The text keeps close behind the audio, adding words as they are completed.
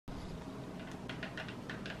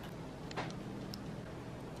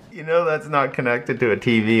You know that's not connected to a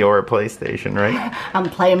TV or a PlayStation, right? I'm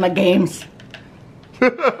playing my games.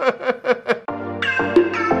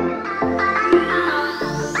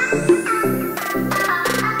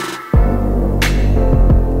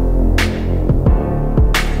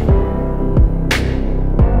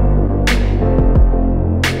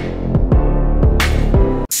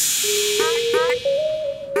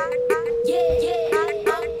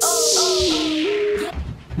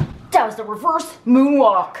 That was the reverse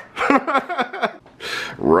moonwalk.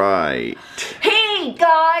 Right. Hey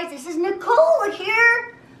guys, this is Nicole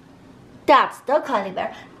here. That's the Collet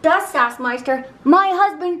Bear, the Sassmeister, my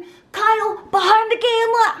husband, Kyle, behind the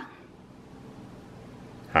camera.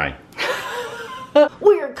 Hi.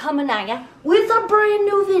 We're coming at ya with a brand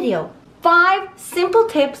new video. 5 simple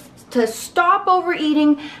tips to stop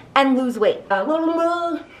overeating and lose weight.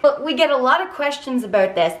 We get a lot of questions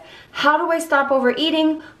about this. How do I stop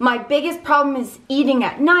overeating? My biggest problem is eating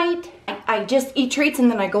at night. I just eat treats and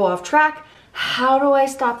then I go off track. How do I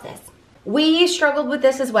stop this? We struggled with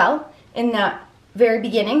this as well in the very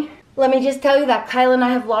beginning. Let me just tell you that Kyle and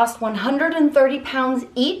I have lost 130 pounds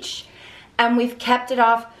each, and we've kept it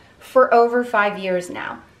off for over 5 years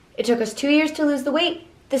now. It took us 2 years to lose the weight.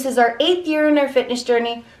 This is our 8th year in our fitness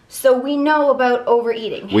journey, so we know about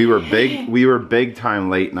overeating. We were big time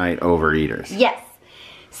late night overeaters. Yes.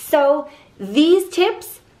 So these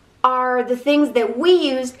tips are the things that we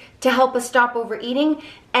used to help us stop overeating,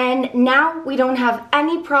 and now we don't have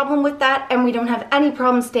any problem with that, and we don't have any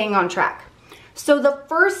problem staying on track. So the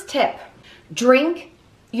first tip, drink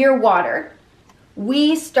your water.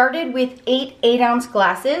 We started with 8 8-ounce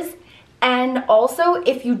glasses, and also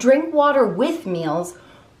if you drink water with meals,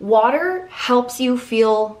 water helps you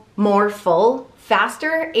feel more full,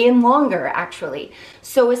 faster, and longer actually.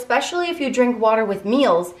 So especially if you drink water with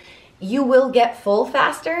meals, you will get full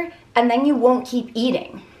faster and then you won't keep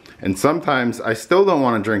eating. And sometimes I still don't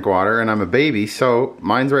want to drink water and I'm a baby, so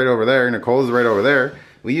mine's right over there, Nicole's right over there.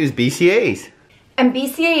 We use BCAAs. And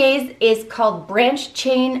BCAAs is called branched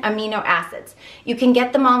chain amino acids. You can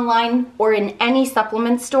get them online or in any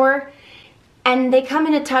supplement store, and they come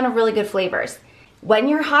in a ton of really good flavors. When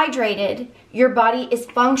you're hydrated, your body is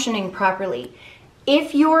functioning properly.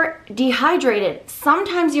 If you're dehydrated,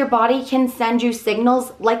 sometimes your body can send you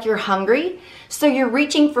signals like you're hungry. So you're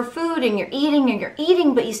reaching for food and you're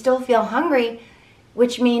eating, but you still feel hungry,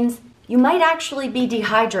 which means you might actually be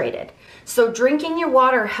dehydrated. So drinking your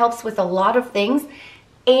water helps with a lot of things.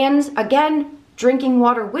 And again, drinking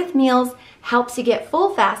water with meals helps you get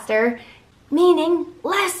full faster, meaning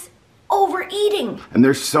less overeating. And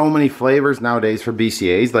there's so many flavors nowadays for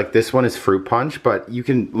BCAAs. Like this one is fruit punch, but you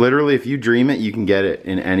can literally, if you dream it, you can get it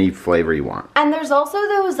in any flavor you want. And there's also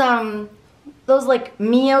those like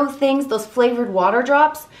Mio things, those flavored water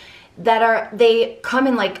drops that they come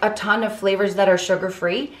in like a ton of flavors that are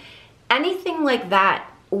sugar-free. Anything like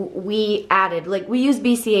that we added. Like we use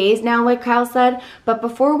BCAAs now, like Kyle said, but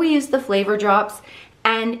before we used the flavor drops,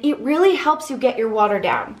 and it really helps you get your water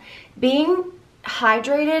down. Being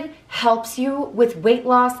hydrated helps you with weight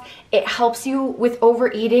loss, it helps you with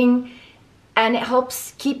overeating, and it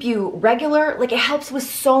helps keep you regular. Like it helps with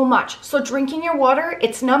so much. So drinking your water,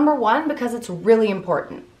 it's number 1 because it's really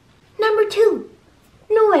important. Number 2,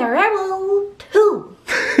 numero 2.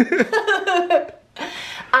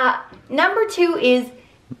 Number 2 is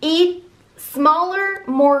eat smaller,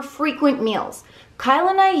 more frequent meals. Kyle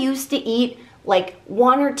and I used to eat like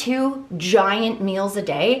 1 or 2 giant meals a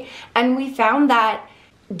day, and we found that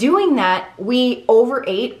doing that, we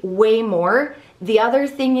overate way more. The other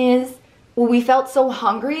thing is, we felt so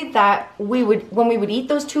hungry that when we would eat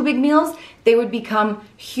those 2 big meals, they would become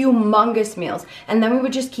humongous meals. And then we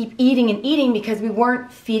would just keep eating and eating because we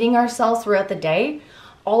weren't feeding ourselves throughout the day.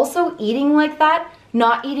 Also, eating like that,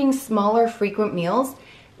 not eating smaller, frequent meals,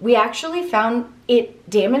 we actually found it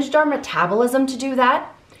damaged our metabolism to do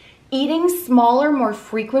that. Eating smaller, more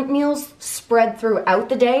frequent meals spread throughout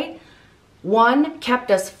the day, 1, kept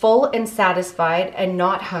us full and satisfied and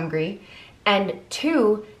not hungry, and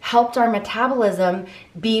 2, helped our metabolism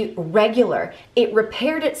be regular. It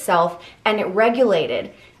repaired itself and it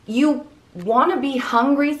regulated. You want to be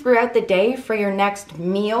hungry throughout the day for your next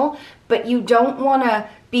meal, but you don't want to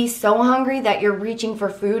be so hungry that you're reaching for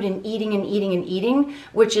food and eating and eating and eating,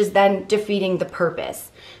 which is then defeating the purpose.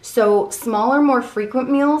 So smaller, more frequent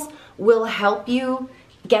meals will help you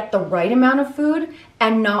get the right amount of food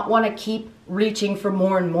and not want to keep reaching for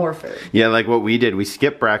more and more food. Yeah, like what we did. We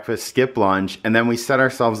skipped breakfast, skipped lunch, and then we set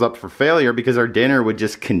ourselves up for failure because our dinner would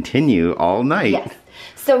just continue all night. Yes.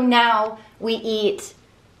 So now we eat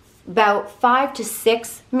about 5 to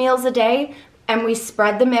 6 meals a day, and we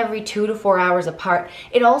spread them every 2 to 4 hours apart.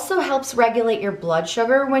 It also helps regulate your blood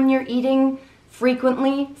sugar when you're eating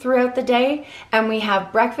frequently throughout the day. And we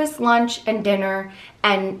have breakfast, lunch, and dinner,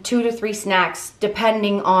 and 2 to 3 snacks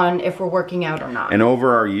depending on if we're working out or not. And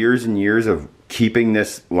over our years and years of keeping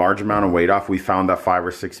this large amount of weight off, we found that 5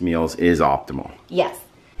 or 6 meals is optimal. Yes.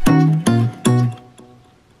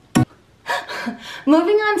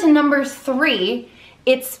 Moving on to number 3,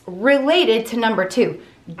 it's related to number 2.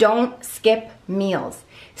 Don't skip meals.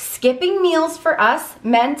 Skipping meals for us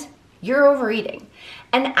meant you're overeating.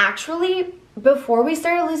 And actually, before we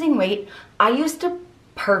started losing weight, I used to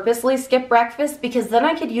purposely skip breakfast because then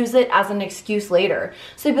I could use it as an excuse later.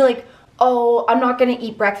 So I'd be like, oh, I'm not gonna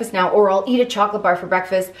eat breakfast now, or I'll eat a chocolate bar for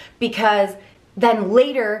breakfast because then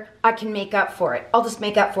later I can make up for it. I'll just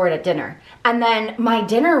make up for it at dinner. And then my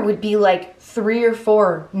dinner would be like 3 or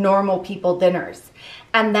 4 normal people dinners.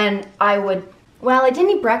 And then I would, well, I didn't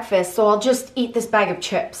eat breakfast, so I'll just eat this bag of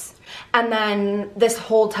chips. And then this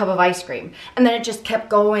whole tub of ice cream. And then it just kept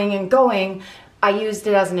going and going. I used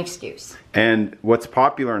it as an excuse. And what's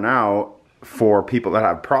popular now for people that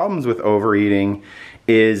have problems with overeating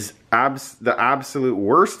is the absolute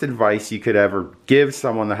worst advice you could ever give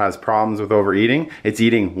someone that has problems with overeating. It's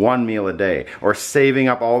eating 1 meal a day or saving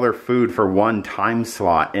up all their food for 1 time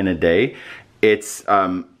slot in a day. It's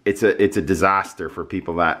a disaster for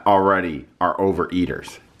people that already are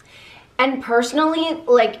overeaters. And personally,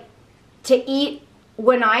 like, to eat,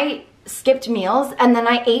 when I skipped meals and then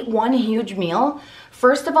I ate 1 huge meal,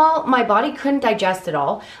 first of all, my body couldn't digest it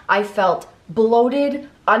all. I felt bloated,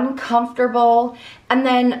 uncomfortable, and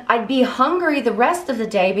then I'd be hungry the rest of the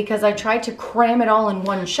day because I tried to cram it all in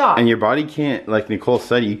one shot. And your body can't, like Nicole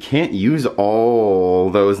said, you can't use all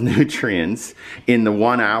those nutrients in the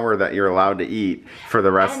 1 hour that you're allowed to eat for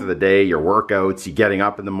the rest of the day, your workouts, you getting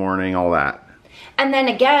up in the morning, all that. And then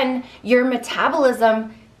again, your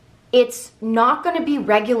metabolism, it's not going to be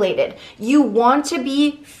regulated. You want to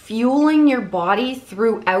be fueling your body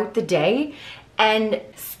throughout the day, and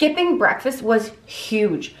skipping breakfast was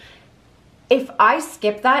huge. If I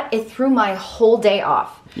skipped that, it threw my whole day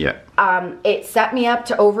off. Yeah. It set me up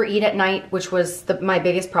to overeat at night, which was my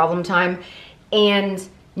biggest problem time. And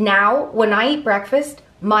now when I eat breakfast,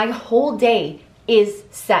 my whole day is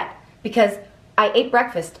set because I ate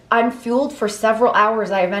breakfast. I'm fueled for several hours.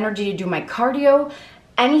 I have energy to do my cardio,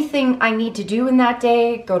 anything I need to do in that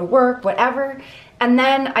day, go to work, whatever. And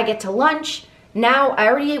then I get to lunch. Now I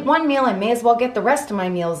already ate 1 meal, I may as well get the rest of my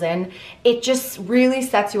meals in. It just really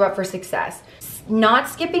sets you up for success. Not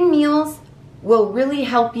skipping meals will really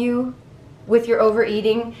help you with your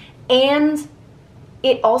overeating, and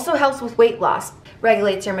it also helps with weight loss,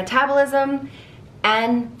 regulates your metabolism,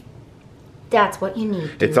 and that's what you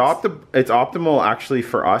need. It's optimal actually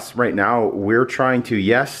for us right now. We're trying to,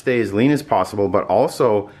 yes, stay as lean as possible, but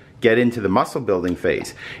also get into the muscle building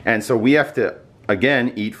phase. And so we have to,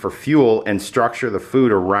 again, eat for fuel and structure the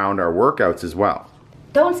food around our workouts as well.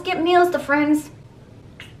 Don't skip meals, friends.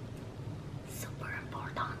 Super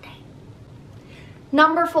important.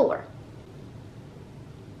 Number 4.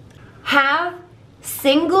 Have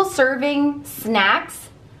single serving snacks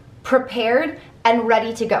prepared and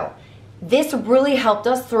ready to go. This really helped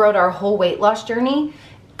us throughout our whole weight loss journey.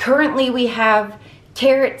 Currently we have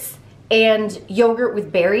carrots and yogurt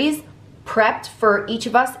with berries prepped for each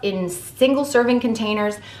of us in single serving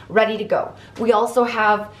containers, ready to go. We also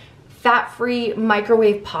have fat-free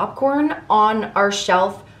microwave popcorn on our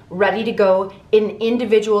shelf, ready to go in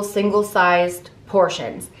individual single-sized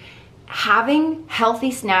portions. Having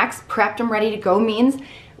healthy snacks prepped and ready to go means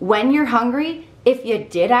when you're hungry, if you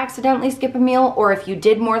did accidentally skip a meal or if you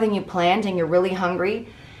did more than you planned and you're really hungry,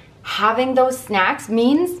 having those snacks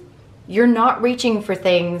means you're not reaching for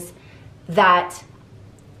things that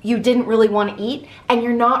you didn't really want to eat, and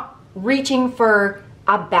you're not reaching for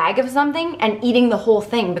a bag of something and eating the whole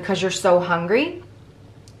thing because you're so hungry.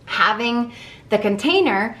 Having the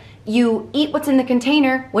container, you eat what's in the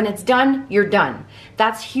container. When it's done, you're done.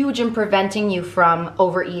 That's huge in preventing you from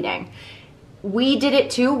overeating. We did it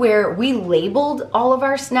too where we labeled all of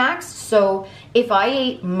our snacks. So if I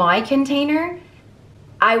ate my container,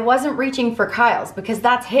 I wasn't reaching for Kyle's because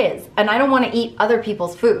that's his and I don't want to eat other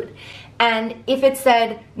people's food. And if it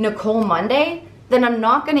said Nicole Monday, then I'm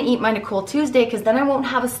not going to eat my Nicole Tuesday because then I won't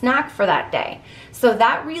have a snack for that day. So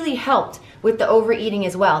that really helped with the overeating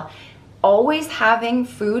as well. Always having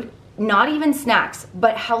food, not even snacks,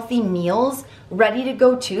 but healthy meals ready to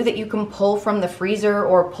go too that you can pull from the freezer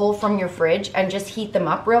or pull from your fridge and just heat them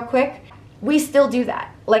up real quick. we still do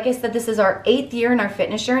that. Like I said, this is our 8th year in our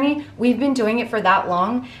fitness journey. We've been doing it for that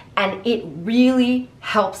long, and it really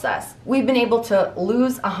helps us. We've been able to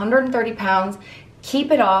lose 130 pounds,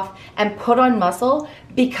 keep it off, and put on muscle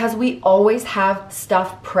because we always have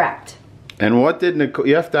stuff prepped. And what did Nicole,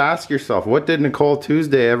 you have to ask yourself, what did Nicole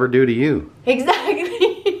Tuesday ever do to you?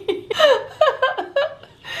 Exactly.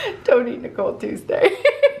 Don't eat Nicole Tuesday.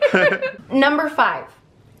 Number 5,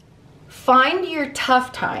 find your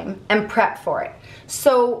tough time and prep for it.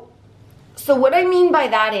 So what I mean by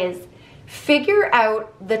that is figure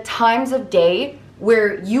out the times of day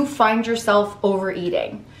where you find yourself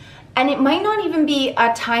overeating. And it might not even be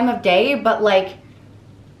a time of day, but like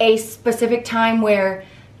a specific time where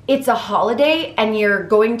it's a holiday and you're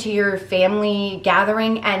going to your family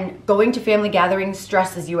gathering, and going to family gatherings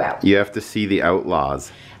stresses you out. You have to see the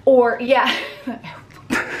Outlaws. Or, yeah.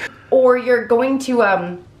 Or you're going to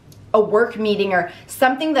a work meeting or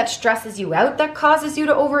something that stresses you out that causes you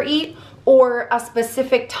to overeat, or a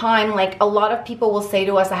specific time. Like a lot of people will say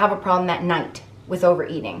to us, I have a problem at night with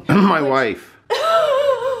overeating. My wife.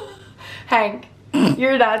 Hank,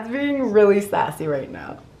 your dad's being really sassy right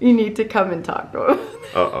now. You need to come and talk to him.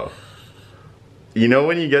 Uh-oh. You know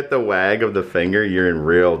when you get the wag of the finger, you're in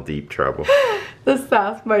real deep trouble. The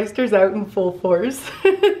Sassmeister's out in full force.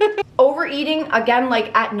 Overeating, again,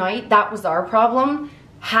 like at night, that was our problem.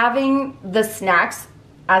 Having the snacks,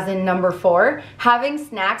 as in number 4, having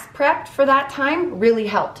snacks prepped for that time really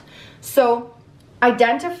helped. So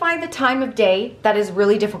identify the time of day that is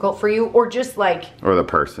really difficult for you, or just like... Or the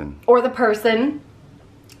person. Or the person.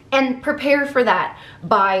 And prepare for that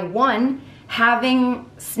by 1, having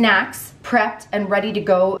snacks prepped and ready to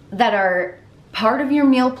go that are part of your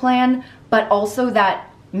meal plan, but also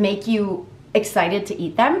that make you excited to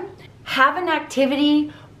eat them. Have an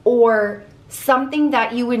activity or something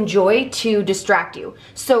that you enjoy to distract you.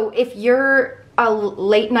 So if you're a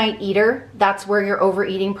late night eater, that's where your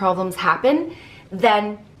overeating problems happen,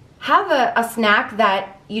 then have a snack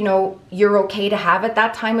that you know you're okay to have at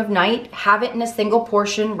that time of night. Have it in a single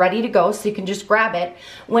portion ready to go so you can just grab it.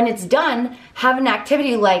 When it's done, have an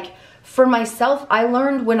activity. Like for myself, I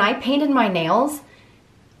learned when I painted my nails,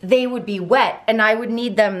 they would be wet and I would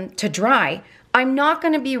need them to dry. I'm not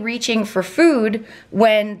going to be reaching for food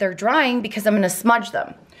when they're drying because I'm going to smudge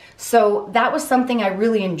them. So that was something I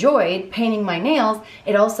really enjoyed, painting my nails.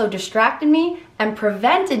 It also distracted me and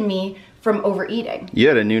prevented me from overeating. You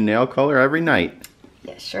had a new nail color every night.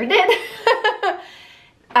 Yes, sure did.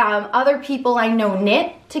 Other people I know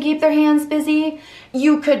knit to keep their hands busy.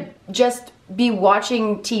 You could just be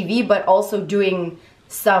watching TV but also doing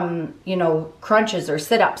some, you know, crunches or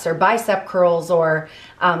sit-ups or bicep curls, or,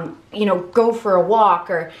 you know, go for a walk,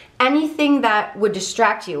 or anything that would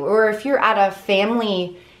distract you. Or if you're at a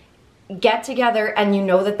family get-together and you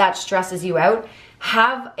know that that stresses you out,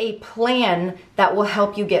 have a plan that will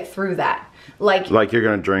help you get through that. Like you're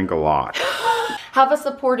gonna drink a lot. Have a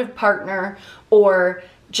supportive partner, or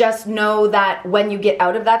just know that when you get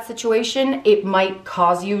out of that situation, it might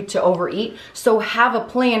cause you to overeat. So have a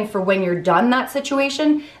plan for when you're done that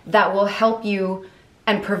situation that will help you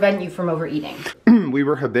and prevent you from overeating. We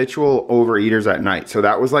were habitual overeaters at night. So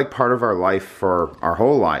that was like part of our life for our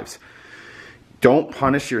whole lives. Don't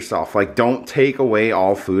punish yourself. Like, don't take away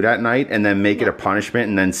all food at night and then make it a punishment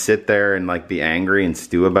and then sit there and like be angry and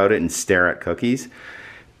stew about it and stare at cookies.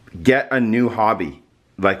 Get a new hobby.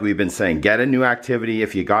 Like we've been saying, get a new activity.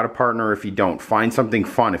 If you got a partner, if you don't, find something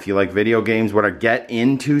fun. If you like video games, whatever, get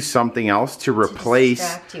into something else to replace.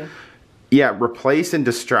 Distract you. Yeah, replace and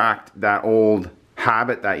distract that old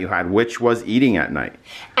habit that you had, which was eating at night.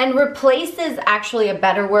 And replace is actually a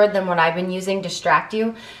better word than what I've been using, distract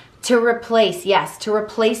you. To replace, yes, to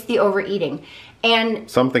replace the overeating. And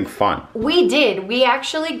something fun. We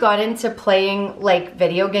actually got into playing like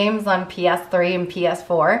video games on PS3 and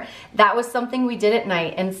PS4. That was something we did at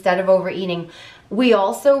night instead of overeating. We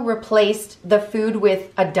also replaced the food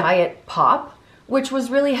with a diet pop, which was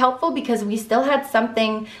really helpful because we still had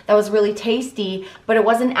something that was really tasty, but it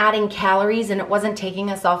wasn't adding calories and it wasn't taking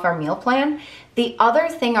us off our meal plan. The other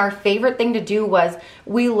thing, our favorite thing to do, was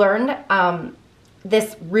we learned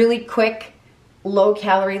this really quick, low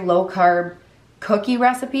calorie, low carb cookie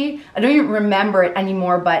recipe. I don't even remember it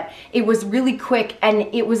anymore, but it was really quick and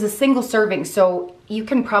it was a single serving, so you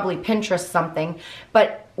can probably Pinterest something.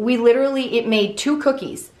 But we literally, it made 2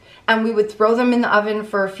 cookies and we would throw them in the oven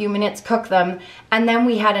for a few minutes, cook them, and then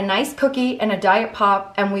we had a nice cookie and a diet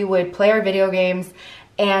pop and we would play our video games,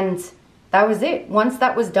 and that was it. Once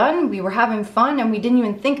that was done, we were having fun and we didn't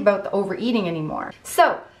even think about the overeating anymore.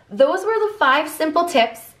 So those were the 5 simple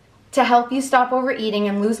tips to help you stop overeating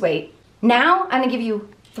and lose weight. Now I'm gonna give you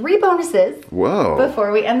 3 bonuses Whoa.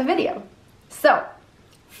 before we end the video. So,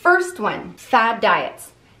 first one, fad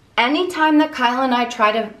diets. Anytime that Kyle and I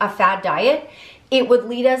tried a fad diet, it would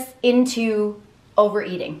lead us into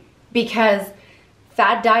overeating, because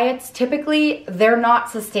fad diets, typically, they're not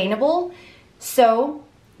sustainable. So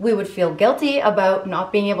we would feel guilty about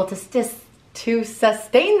not being able to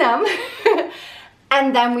sustain them.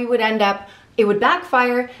 And then we would end up, it would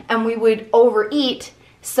backfire and we would overeat.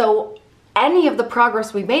 So any of the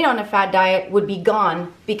progress we made on a fad diet would be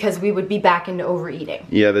gone because we would be back into overeating.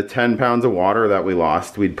 Yeah, the 10 pounds of water that we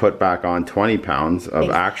lost, we'd put back on 20 pounds of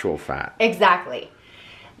actual fat. Exactly.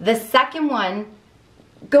 The second one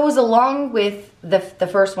goes along with the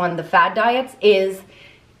first one, the fad diets, is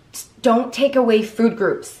don't take away food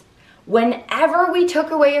groups. Whenever we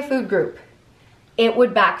took away a food group, it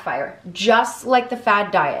would backfire, just like the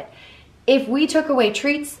fad diet. If we took away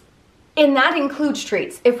treats, and that includes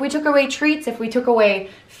treats, if we took away treats, if we took away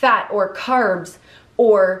fat or carbs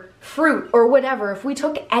or fruit or whatever, if we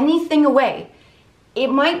took anything away, it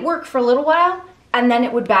might work for a little while and then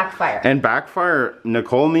it would backfire. And backfire,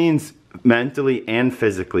 Nicole, means mentally and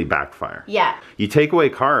physically backfire. Yeah. You take away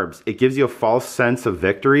carbs, it gives you a false sense of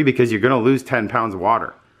victory because you're going to lose 10 pounds of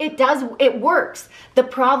water. It does, it works. The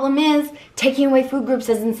problem is taking away food groups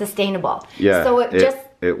isn't sustainable. Yeah, so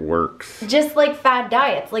it works. Just like fad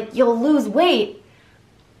diets, like you'll lose weight,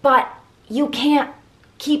 but you can't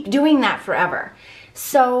keep doing that forever.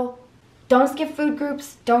 So don't skip food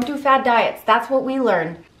groups, don't do fad diets. That's what we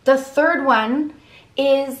learned. The third one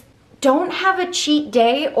is don't have a cheat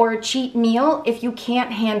day or a cheat meal if you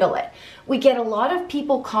can't handle it. We get a lot of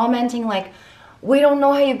people commenting like, we don't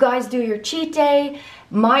know how you guys do your cheat day.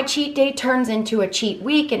 My cheat day turns into a cheat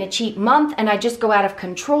week and a cheat month and I just go out of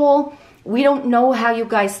control. We don't know how you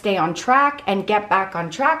guys stay on track and get back on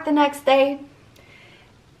track the next day.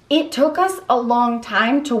 It took us a long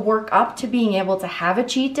time to work up to being able to have a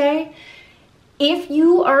cheat day. If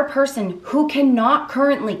you are a person who cannot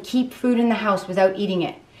currently keep food in the house without eating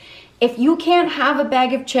it, if you can't have a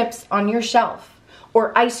bag of chips on your shelf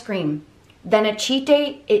or ice cream, then a cheat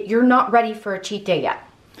day, you're not ready for a cheat day yet.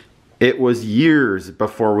 It was years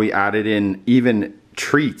before we added in even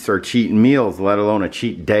treats or cheat meals, let alone a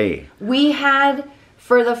cheat day. We had,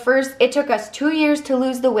 it took us 2 years to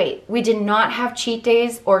lose the weight. We did not have cheat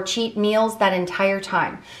days or cheat meals that entire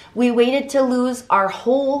time. We waited to lose our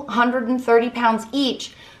whole 130 pounds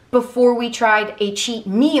each before we tried a cheat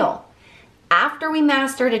meal. After we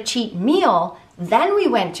mastered a cheat meal, then we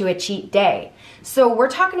went to a cheat day. So we're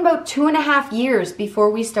talking about 2.5 years before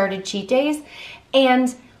we started cheat days.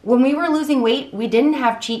 And when we were losing weight, we didn't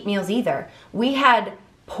have cheat meals either. We had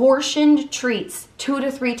portioned treats 2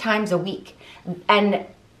 to 3 times a week. And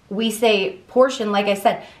we say portion, like I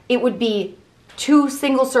said, it would be 2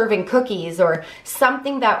 single serving cookies or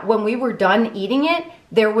something that when we were done eating it,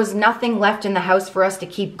 there was nothing left in the house for us to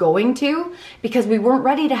keep going to because we weren't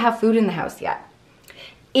ready to have food in the house yet.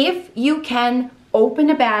 If you can open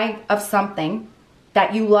a bag of something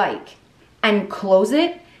that you like and close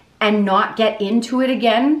it and not get into it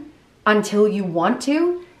again until you want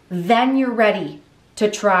to, then you're ready to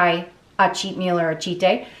try a cheat meal or a cheat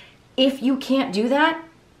day. If you can't do that,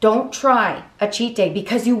 don't try a cheat day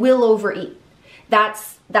because you will overeat.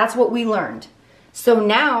 That's what we learned. So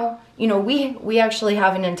now, you know, we actually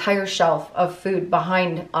have an entire shelf of food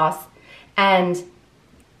behind us and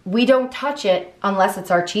we don't touch it unless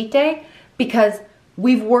it's our cheat day because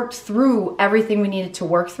we've worked through everything we needed to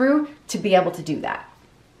work through to be able to do that.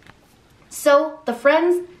 So, the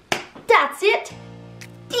friends, that's it.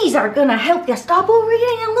 These are gonna help you stop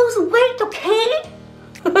overeating and lose weight, okay?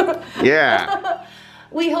 Yeah.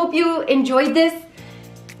 We hope you enjoyed this.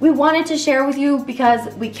 We wanted to share with you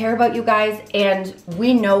because we care about you guys and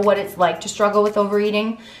we know what it's like to struggle with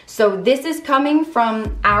overeating. So this is coming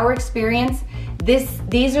from our experience.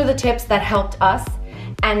 These are the tips that helped us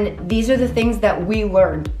and these are the things that we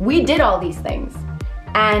learned. We did all these things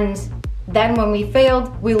and then when we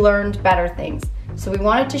failed, we learned better things. So we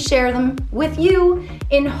wanted to share them with you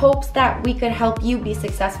in hopes that we could help you be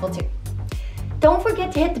successful too. Don't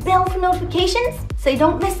forget to hit the bell for notifications so you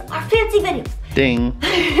don't miss our fancy videos. Ding.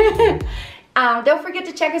 Don't forget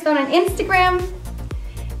to check us out on Instagram.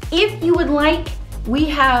 If you would like, we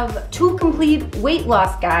have 2 complete weight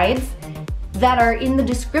loss guides that are in the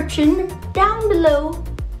description down below.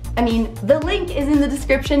 I mean, the link is in the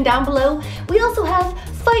description down below. We also have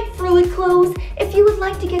Fight Through It clothes if you would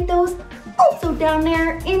like to get those, also down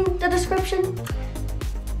there in the description.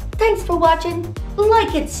 Thanks for watching.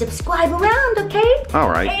 Like and subscribe around, okay? All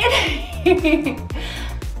right. And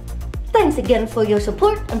thanks again for your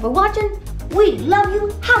support and for watching. We love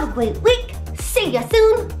you. Have a great week. See See ya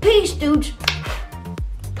soon. Peace, dudes.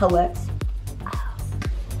 Collet.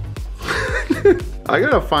 I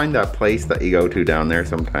gotta find that place that you go to down there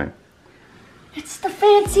sometime. It's the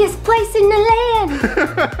fanciest place in the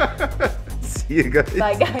land. See you guys.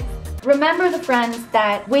 Bye, guys. Remember, the friends,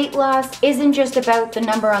 that weight loss isn't just about the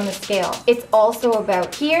number on the scale. It's also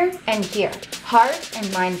about here and here. Heart and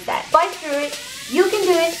mindset. Fight through it. You can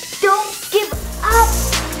do it.